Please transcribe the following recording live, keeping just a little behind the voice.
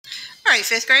right,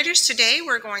 fifth graders, today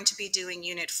we're going to be doing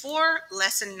Unit 4,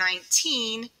 Lesson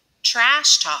 19,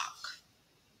 Trash Talk.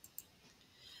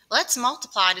 Let's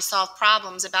multiply to solve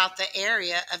problems about the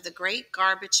area of the Great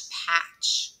Garbage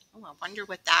Patch. Oh, I wonder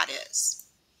what that is.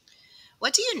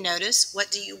 What do you notice? What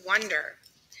do you wonder?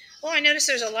 Well, I notice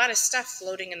there's a lot of stuff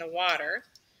floating in the water.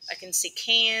 I can see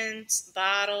cans,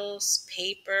 bottles,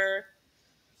 paper,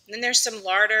 and then there's some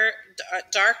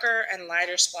darker and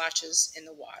lighter splotches in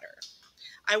the water.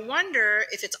 I wonder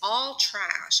if it's all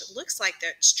trash. It looks like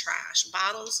that's trash.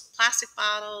 Bottles, plastic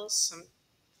bottles, some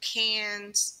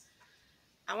cans.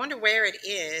 I wonder where it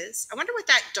is. I wonder what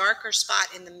that darker spot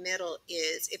in the middle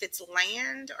is. If it's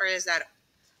land or is that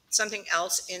something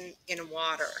else in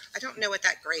water? I don't know what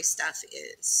that gray stuff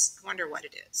is. I wonder what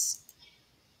it is.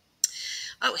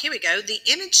 Oh, here we go. The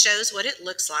image shows what it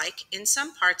looks like in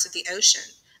some parts of the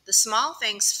ocean. The small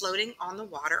things floating on the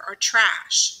water are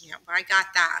trash. I got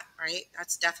that, right?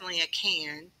 That's definitely a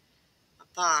can, a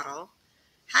bottle.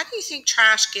 How do you think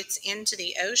trash gets into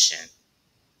the ocean?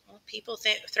 Well, people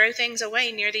throw things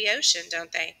away near the ocean,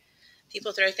 don't they?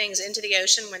 People throw things into the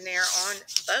ocean when they're on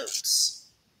boats.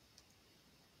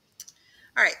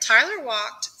 All right, Tyler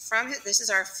walked from this is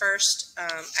our first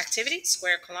activity,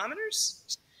 square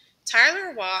kilometers.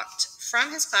 Tyler walked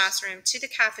from his classroom to the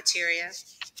cafeteria,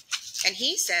 and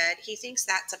he said he thinks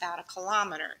that's about a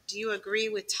kilometer. Do you agree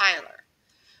with Tyler?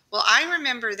 Well, I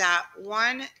remember that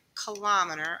 1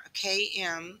 kilometer, a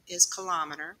km is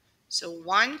kilometer, so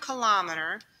 1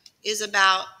 kilometer is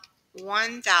about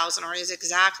 1,000, or is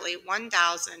exactly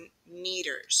 1,000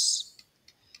 meters.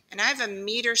 And I have a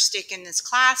meter stick in this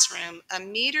classroom. A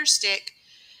meter stick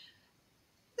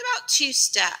is about 2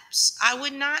 steps. I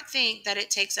would not think that it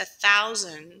takes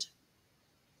 1,000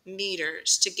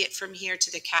 meters to get from here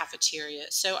to the cafeteria.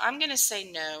 So I'm going to say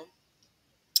no.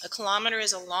 A kilometer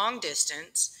is a long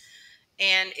distance,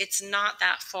 and it's not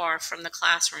that far from the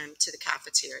classroom to the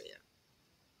cafeteria.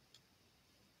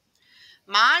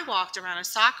 Mai walked around a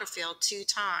soccer field 2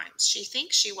 times. She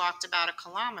thinks she walked about a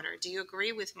kilometer. Do you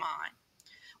agree with Mai?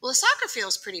 Well, the soccer field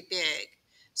is pretty big.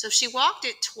 So if she walked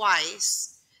it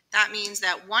twice, that means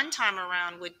that 1 time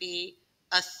around would be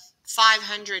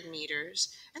 500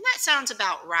 meters. And that sounds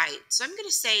about right. So I'm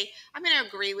going to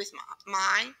agree with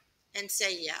Mai and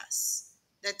say yes,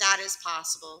 that is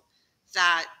possible,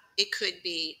 that it could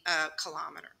be a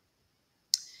kilometer.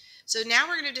 So now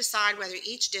we're going to decide whether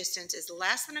each distance is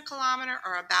less than a kilometer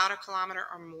or about a kilometer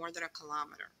or more than a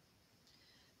kilometer.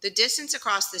 The distance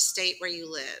across the state where you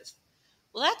live.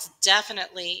 Well, that's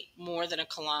definitely more than a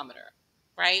kilometer,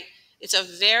 right? It's a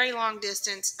very long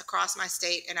distance across my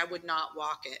state, and I would not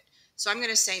walk it. So I'm going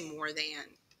to say more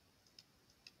than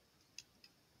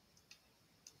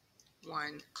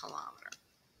 1 kilometer.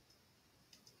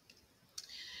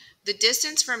 The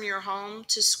distance from your home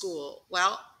to school.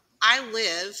 Well, I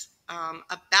live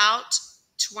about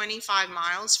 25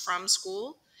 miles from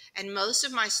school, and most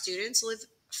of my students live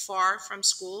far from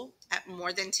school at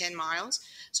more than 10 miles.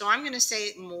 So I'm going to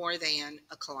say more than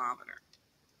a kilometer.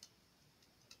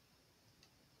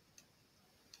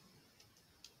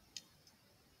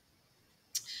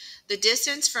 The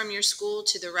distance from your school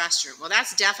to the restroom. Well,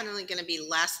 that's definitely going to be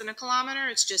less than a kilometer.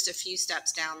 It's just a few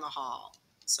steps down the hall.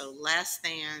 So less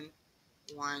than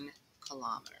 1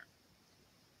 kilometer.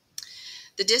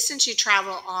 The distance you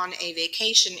travel on a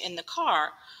vacation in the car.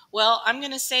 Well, I'm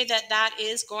going to say that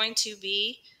is going to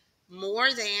be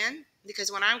more than, because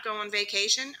when I go on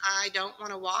vacation, I don't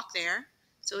want to walk there.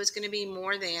 So it's going to be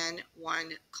more than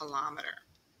 1 kilometer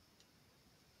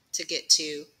to get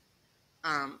to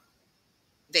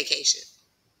vacation.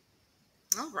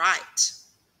 All right.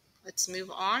 Let's move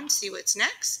on, see what's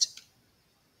next.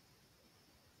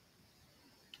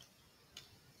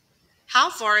 How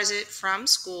far is it from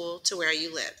school to where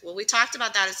you live? Well, we talked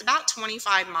about that. It's about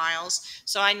 25 miles.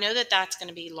 So I know that that's going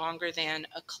to be longer than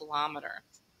a kilometer.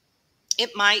 It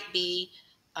might be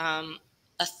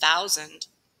 1,000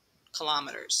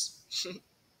 kilometers.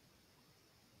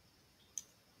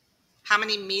 How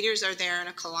many meters are there in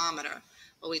a kilometer?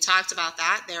 Well, we talked about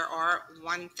that. There are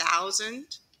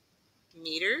 1,000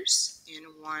 meters in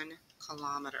 1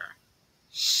 kilometer.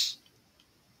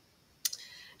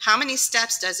 How many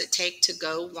steps does it take to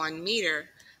go 1 meter?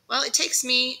 Well, it takes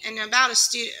me, and about a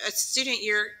student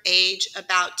your age,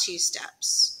 about 2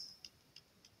 steps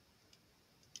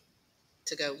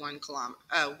to go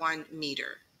 1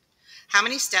 meter. How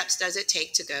many steps does it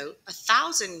take to go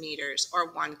 1,000 meters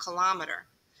or 1 kilometer?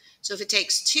 So if it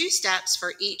takes 2 steps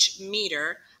for each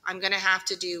meter, I'm going to have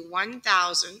to do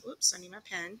 1,000. Oops, I need my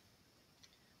pen.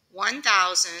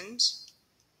 1,000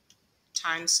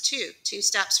 times 2. 2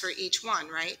 steps for each one,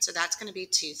 right? So that's going to be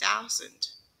 2,000.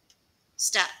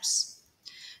 steps.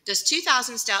 Does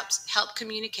 2,000 steps help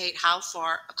communicate how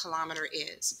far a kilometer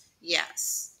is?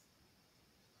 Yes.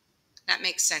 That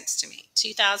makes sense to me.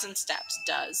 2,000 steps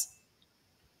does.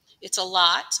 It's a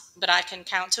lot, but I can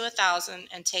count to 1,000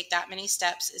 and take that many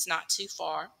steps is not too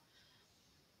far.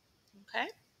 Okay.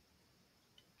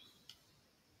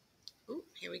 Ooh,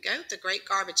 here we go. The Great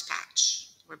Garbage Patch.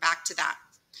 We're back to that.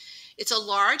 It's a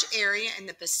large area in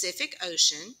the Pacific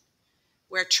Ocean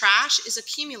where trash is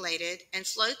accumulated and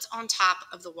floats on top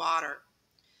of the water.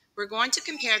 We're going to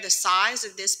compare the size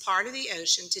of this part of the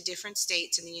ocean to different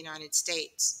states in the United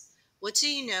States. What do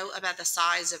you know about the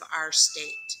size of our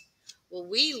state? Well,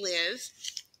 we live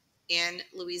in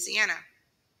Louisiana.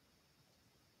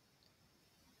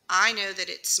 I know that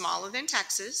it's smaller than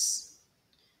Texas.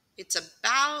 It's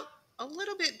about a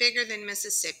little bit bigger than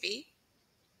Mississippi,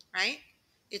 right?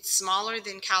 It's smaller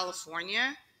than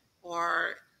California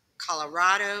or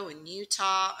Colorado and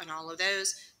Utah and all of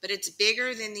those, but it's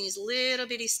bigger than these little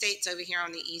bitty states over here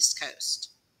on the East Coast.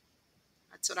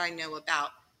 That's what I know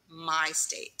about my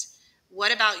state.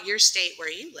 What about your state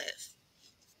where you live?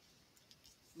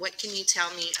 What can you tell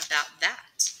me about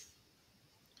that?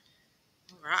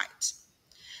 All right.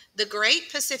 The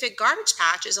Great Pacific Garbage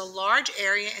Patch is a large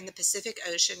area in the Pacific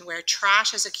Ocean where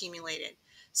trash has accumulated.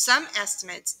 Some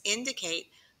estimates indicate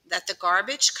that the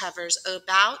garbage covers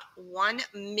about 1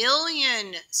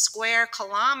 million square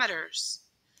kilometers.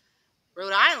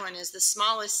 Rhode Island is the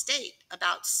smallest state,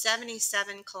 about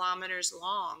 77 kilometers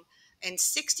long and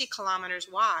 60 kilometers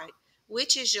wide.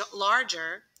 Which is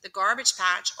larger, the garbage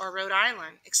patch or Rhode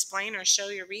Island? Explain or show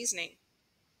your reasoning.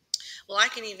 Well, I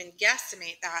can even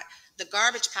guesstimate that the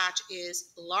garbage patch is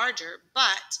larger,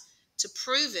 but to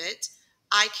prove it,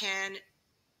 I can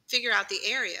figure out the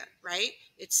area, right?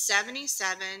 It's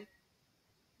 77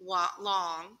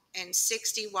 long and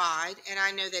 60 wide, and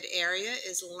I know that area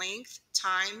is length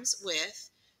times width,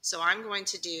 so I'm going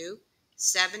to do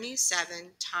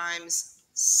 77 times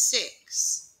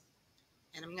 6,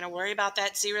 and I'm going to worry about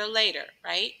that 0 later,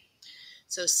 right?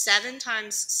 So 7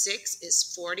 times 6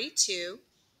 is 42,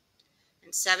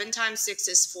 and 7 times 6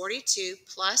 is 42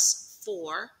 plus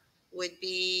 4 would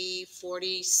be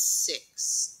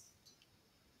 46,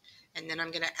 and then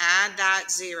I'm going to add that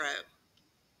 0.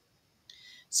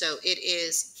 So it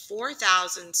is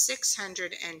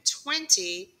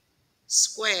 4,620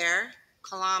 square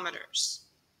kilometers.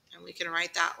 And we can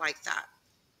write that like that.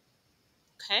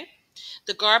 Okay.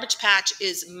 The garbage patch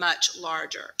is much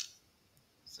larger.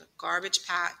 So garbage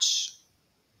patch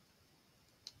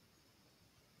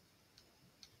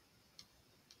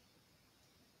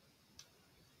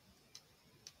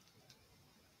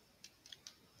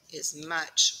is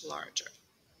much larger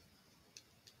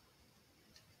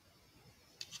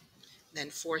than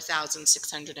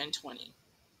 4,620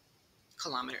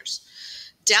 kilometers.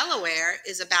 Delaware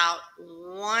is about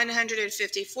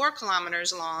 154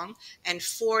 kilometers long and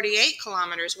 48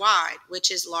 kilometers wide,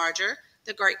 which is larger,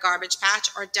 the Great Garbage Patch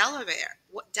or Delaware.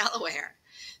 Delaware.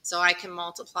 So I can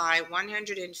multiply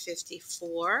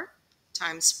 154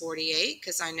 times 48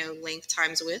 because I know length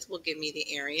times width will give me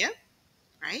the area,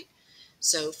 right?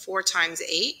 So 4 times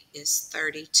 8 is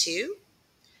 32.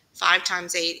 5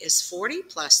 times 8 is 40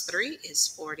 plus 3 is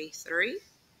 43.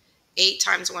 8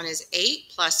 times 1 is 8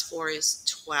 plus 4 is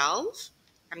 12.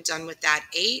 I'm done with that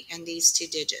 8 and these 2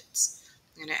 digits.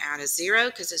 I'm going to add a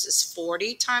 0 because this is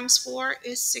 40 times 4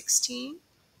 is 16,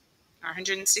 or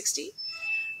 160.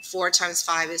 4 times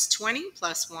 5 is 20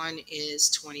 plus 1 is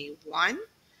 21.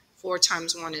 4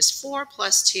 times 1 is 4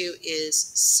 plus 2 is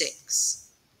 6.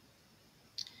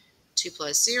 2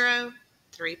 plus 0,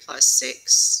 3 plus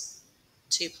 6,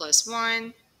 2 plus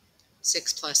 1,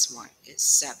 6 plus 1 is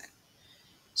 7.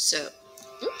 So,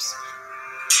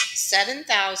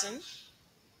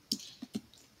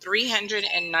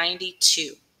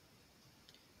 7,392.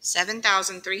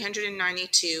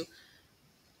 7,392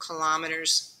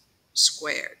 kilometers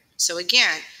squared. So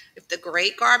again, if the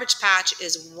Great Garbage Patch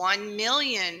is 1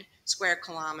 million square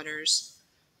kilometers,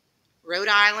 Rhode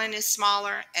Island is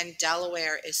smaller and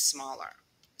Delaware is smaller.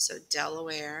 So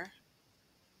Delaware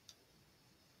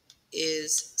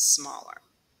is smaller.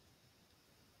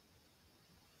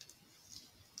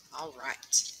 All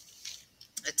right.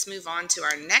 Let's move on to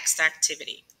our next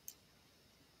activity.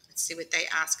 Let's see what they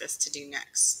ask us to do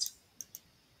next.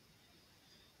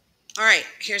 All right,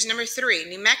 here's number 3.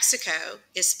 New Mexico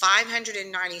is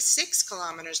 596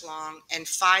 kilometers long and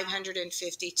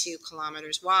 552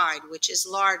 kilometers wide, which is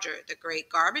larger, the Great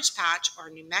Garbage Patch or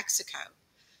New Mexico?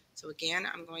 So again,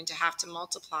 I'm going to have to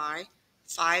multiply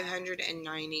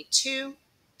 592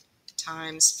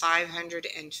 times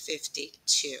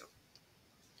 552.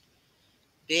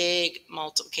 big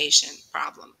multiplication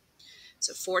problem.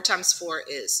 So 2 times 2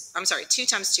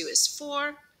 is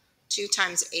 4. 2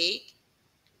 times 8,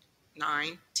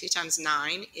 9. 2 times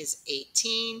 9 is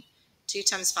 18. 2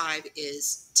 times 5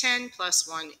 is 10, plus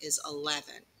 1 is 11.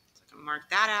 So I can mark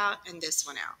that out and this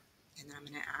one out. And then I'm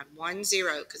going to add 1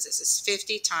 0 because this is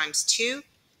 50 times 2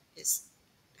 is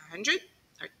 100,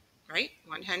 right?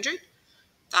 100.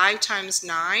 5 times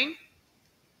 9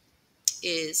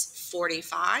 is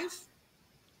 45.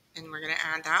 And we're going to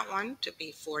add that one to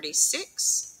be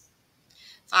 46.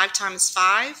 5 times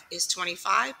 5 is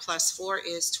 25, plus 4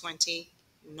 is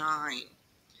 29.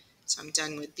 So I'm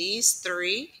done with these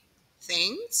 3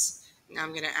 things. Now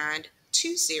I'm going to add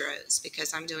 2 zeros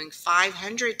because I'm doing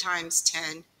 500 times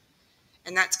 10,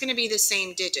 and that's going to be the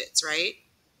same digits, right?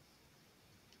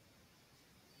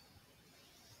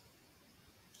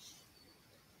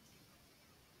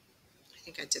 I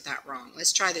think I did that wrong.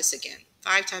 Let's try this again.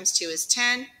 5 times 2 is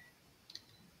 10.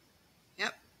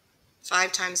 Yep.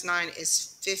 5 times 9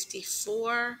 is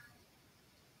 54.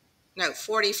 No,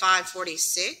 45,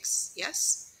 46.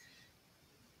 Yes.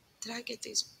 Did I get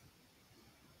these?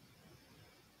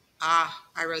 I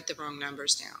wrote the wrong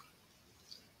numbers down.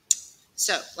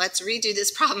 So let's redo this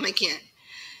problem again.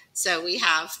 So we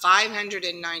have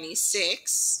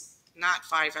 596, not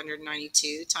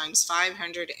 592, times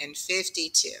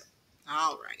 552.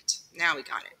 All right, now we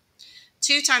got it.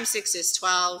 2 times 6 is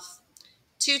 12.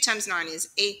 2 times 9 is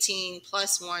 18,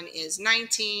 plus 1 is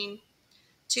 19.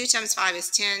 2 times 5 is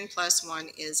 10, plus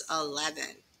 1 is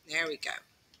 11. There we go.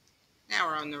 Now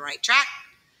we're on the right track.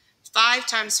 5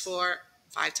 times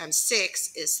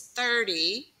 6 is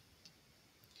 30.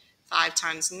 5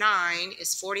 times 9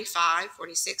 is 45,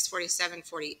 46, 47,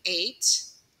 48.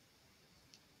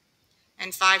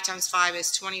 And 5 times 5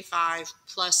 is 25,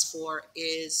 plus 4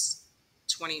 is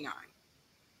 29.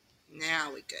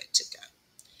 Now we're good to go.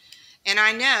 And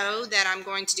I know that I'm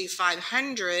going to do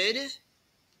 500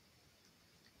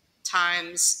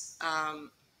 times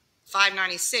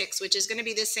 596, which is going to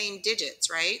be the same digits,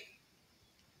 right?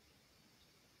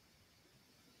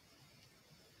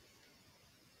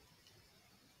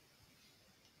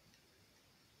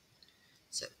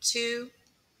 So 2,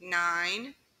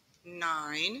 9,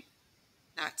 9,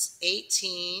 that's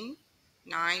 18,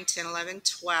 9, 10, 11,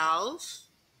 12.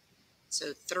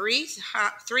 So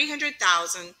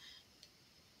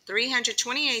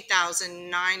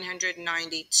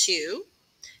 328,992,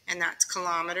 and that's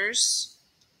kilometers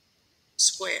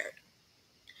squared.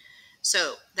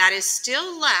 So that is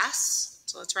still less.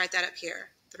 So let's write that up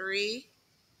here.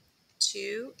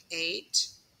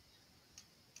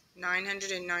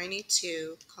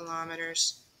 328,992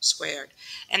 kilometers squared.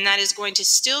 And that is going to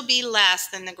still be less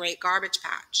than the Great Garbage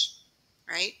Patch,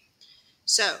 right?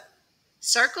 So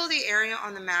circle the area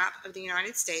on the map of the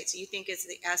United States you think is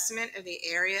the estimate of the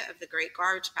area of the Great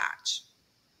Garbage Patch.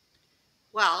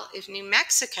 Well, if New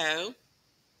Mexico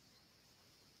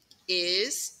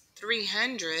is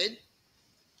 300,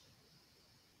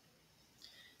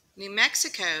 New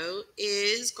Mexico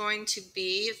is going to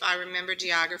be, if I remember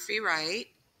geography right,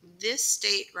 this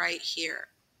state right here.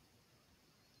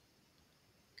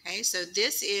 Okay, so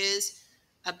this is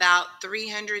about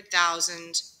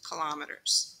 300,000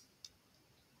 kilometers.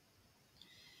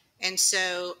 And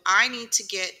so I need to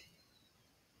get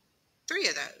 3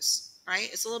 of those, right?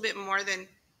 It's a little bit more than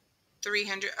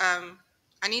 300.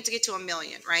 I need to get to 1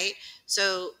 million, right?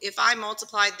 So if I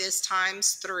multiply this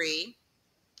times 3,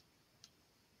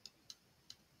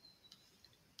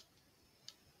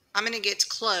 I'm going to get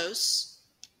close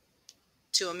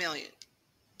to 1 million.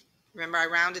 Remember, I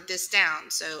rounded this down,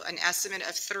 so an estimate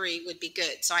of 3 would be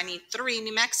good. So I need 3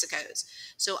 New Mexicos.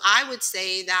 So I would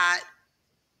say that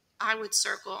I would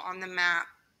circle on the map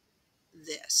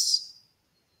this.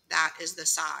 That is the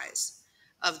size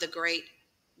of the Great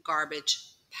Garbage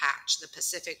Patch, the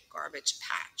Pacific Garbage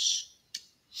Patch.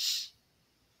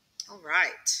 All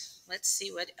right, let's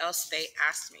see what else they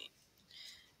asked me.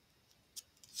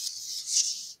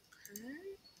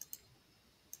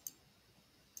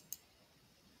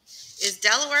 Is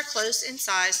Delaware close in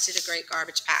size to the Great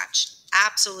Garbage Patch?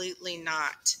 Absolutely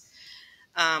not.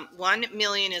 1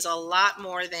 million is a lot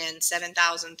more than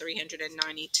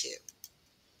 7,392.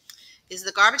 Is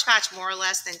the garbage patch more or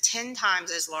less than 10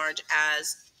 times as large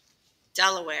as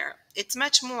Delaware? It's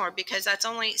much more because that's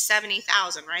only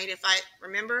 70,000, right? If I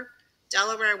remember,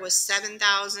 Delaware was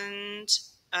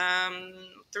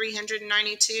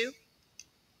 7,392.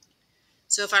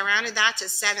 So if I rounded that to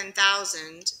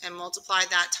 7,000 and multiplied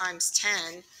that times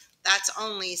 10, that's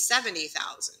only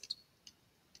 70,000.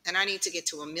 And I need to get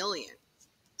to 1 million.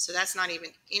 So that's not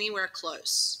even anywhere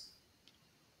close.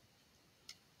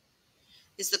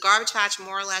 Is the garbage patch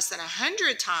more or less than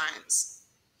 100 times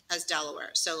as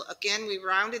Delaware? So again, we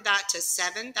rounded that to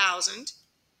 7,000.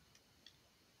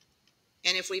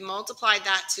 And if we multiplied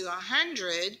that to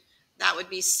 100, that would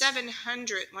be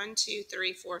 700. 1, 2,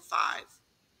 3, 4, 5.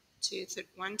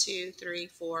 1, 2, 3,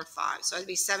 4, 5. So that'd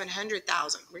be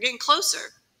 700,000. We're getting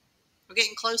closer. We're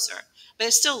getting closer, but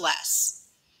it's still less.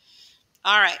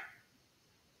 All right.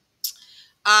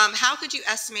 How could you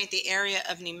estimate the area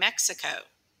of New Mexico?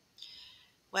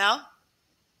 Well,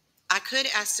 I could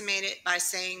estimate it by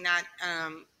saying that,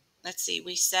 let's see,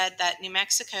 we said that New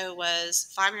Mexico was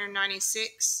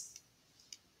 596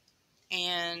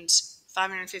 and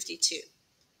 552.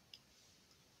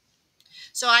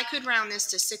 So I could round this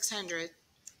to 600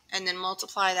 and then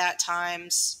multiply that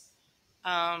times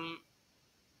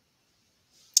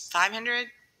 500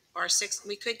 or 6.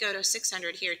 We could go to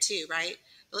 600 here too, right?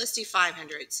 But let's do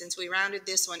 500. Since we rounded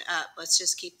this one up, let's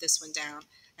just keep this one down.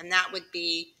 And that would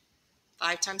be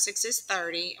 5 times 6 is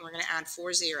 30, and we're going to add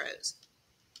 4 zeros.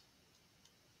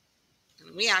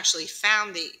 And we actually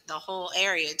found the whole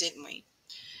area, didn't we?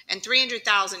 And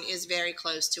 300,000 is very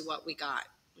close to what we got.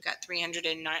 We got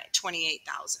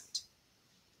 328,000.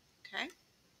 Okay.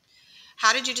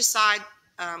 How did you decide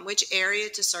which area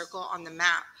to circle on the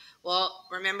map? Well,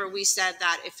 remember we said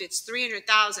that if it's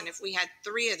 300,000, if we had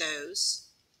three of those,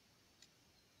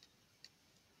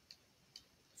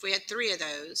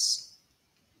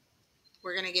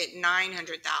 we're going to get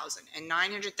 900,000. And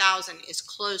 900,000 is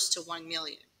close to 1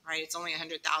 million, right? It's only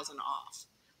 100,000 off,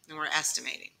 and we're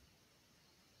estimating.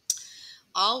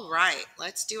 All right,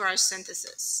 let's do our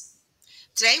synthesis.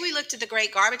 Today we looked at the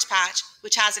Great Garbage Patch,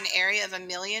 which has an area of 1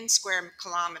 million square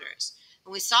kilometers.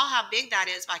 And we saw how big that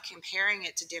is by comparing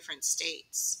it to different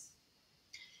states.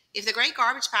 If the Great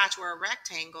Garbage Patch were a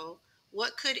rectangle,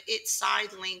 what could its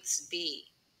side lengths be?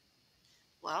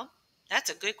 Well, that's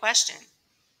a good question.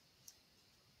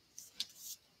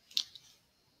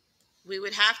 We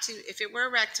would have to, if it were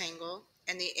a rectangle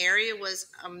and the area was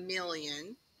 1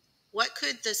 million, what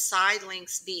could the side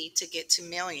lengths be to get to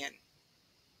million?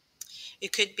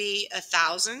 It could be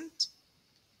 1,000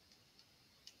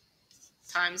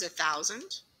 times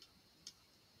 1,000,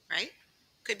 right?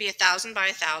 Could be 1,000 by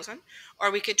 1,000,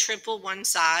 or we could triple one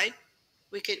side.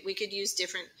 We could use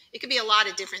different. It could be a lot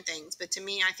of different things, but to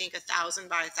me, I think 1,000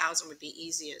 by 1,000 would be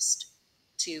easiest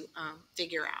to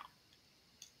figure out.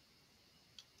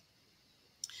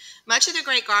 Much of the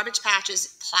Great Garbage Patch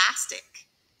is plastic.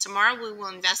 Tomorrow we will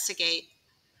investigate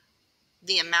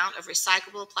the amount of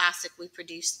recyclable plastic we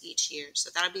produce each year. So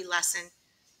that'll be lesson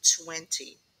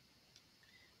 20.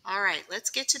 All right, let's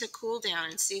get to the cool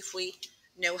down and see if we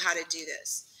know how to do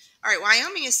this. All right,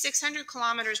 Wyoming is 600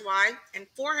 kilometers wide and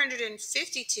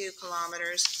 452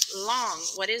 kilometers long.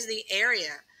 What is the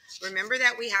area? Remember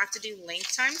that we have to do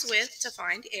length times width to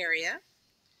find area.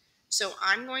 So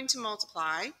I'm going to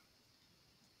multiply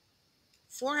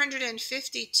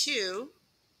 452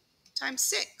 times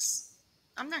 6.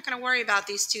 I'm not going to worry about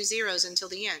these two zeros until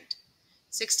the end.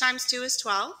 6 times 2 is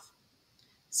 12.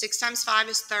 6 times 5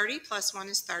 is 30, plus 1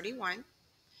 is 31.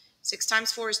 6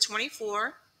 times 4 is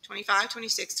 24, 25,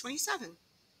 26, 27.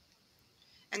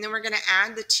 And then we're going to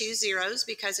add the two zeros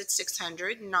because it's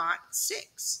 600, not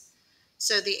 6.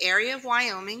 So the area of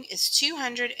Wyoming is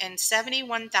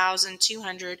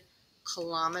 271,200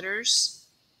 kilometers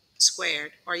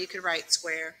squared, or you could write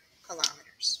square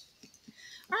kilometers.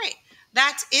 All right,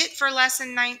 that's it for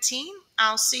lesson 19.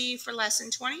 I'll see you for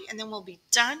lesson 20, and then we'll be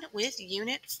done with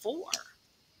unit 4.